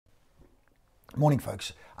Morning,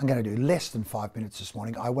 folks. I'm going to do less than 5 minutes this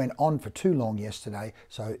morning. I went on for too long yesterday,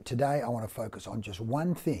 so today I want to focus on just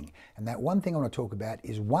one thing. And that one thing I want to talk about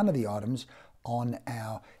is one of the items on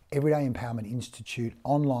our Everyday Empowerment Institute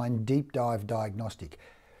online deep dive diagnostic.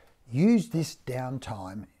 Use this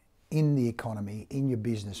downtime in the economy, in your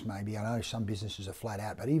business maybe. I know some businesses are flat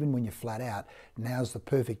out, but even when you're flat out, now's the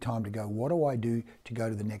perfect time to go, what do I do to go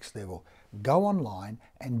to the next level? Go online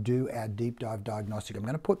and do our deep dive diagnostic. I'm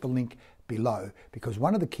going to put the link below because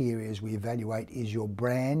one of the key areas we evaluate is your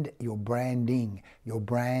brand, your branding, your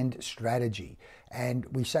brand strategy. And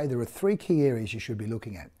we say there are three key areas you should be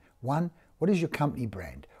looking at. One, what is your company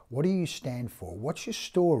brand? What do you stand for? What's your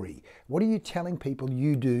story? What are you telling people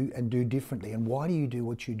you do and do differently? And why do you do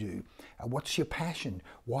what you do? What's your passion?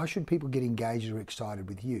 Why should people get engaged or excited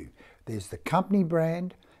with you? There's the company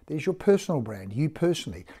brand. There's your personal brand, you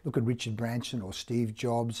personally. Look at Richard Branson or Steve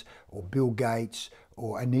Jobs or Bill Gates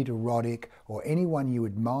or Anita Roddick or anyone you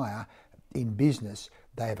admire in business.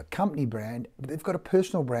 They have a company brand, but they've got a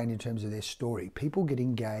personal brand in terms of their story. People get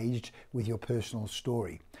engaged with your personal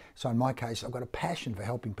story. So in my case, I've got a passion for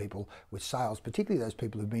helping people with sales, particularly those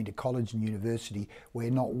people who've been to college and university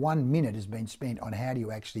where not 1 minute has been spent on how do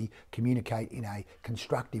you actually communicate in a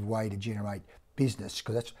constructive way to generate business,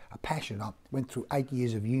 because that's a passion. I went through 8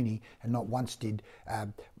 years of uni and not once did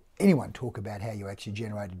anyone talk about how you actually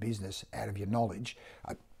generated business out of your knowledge.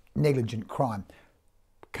 Negligent crime.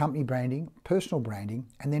 Company branding, personal branding,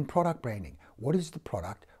 and then product branding. What is the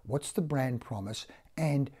product? What's the brand promise?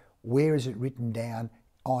 And where is it written down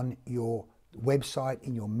on your website,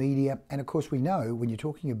 in your media? And of course, we know when you're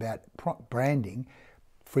talking about branding,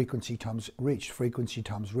 frequency times reach, frequency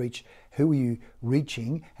times reach. Who are you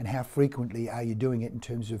reaching and how frequently are you doing it in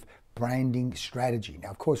terms of branding strategy?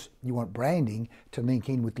 Now, of course, you want branding to link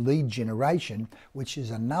in with lead generation, which is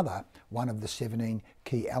another one of the 17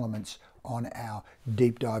 key elements on our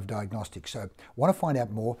deep dive diagnostic. So want to find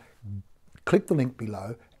out more, click the link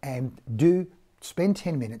below and spend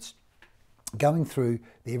 10 minutes going through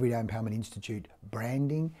the Everyday Empowerment Institute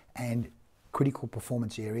branding and critical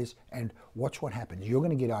performance areas and watch what happens. You're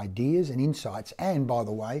going to get ideas and insights, and by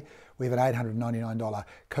the way, we have an $899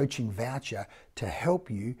 coaching voucher to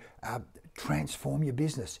help you transform your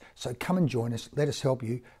business. So come and join us, let us help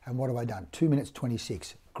you. And what have I done? 2 minutes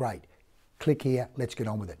 26, great. Click here, let's get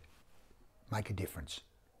on with it. Make a difference.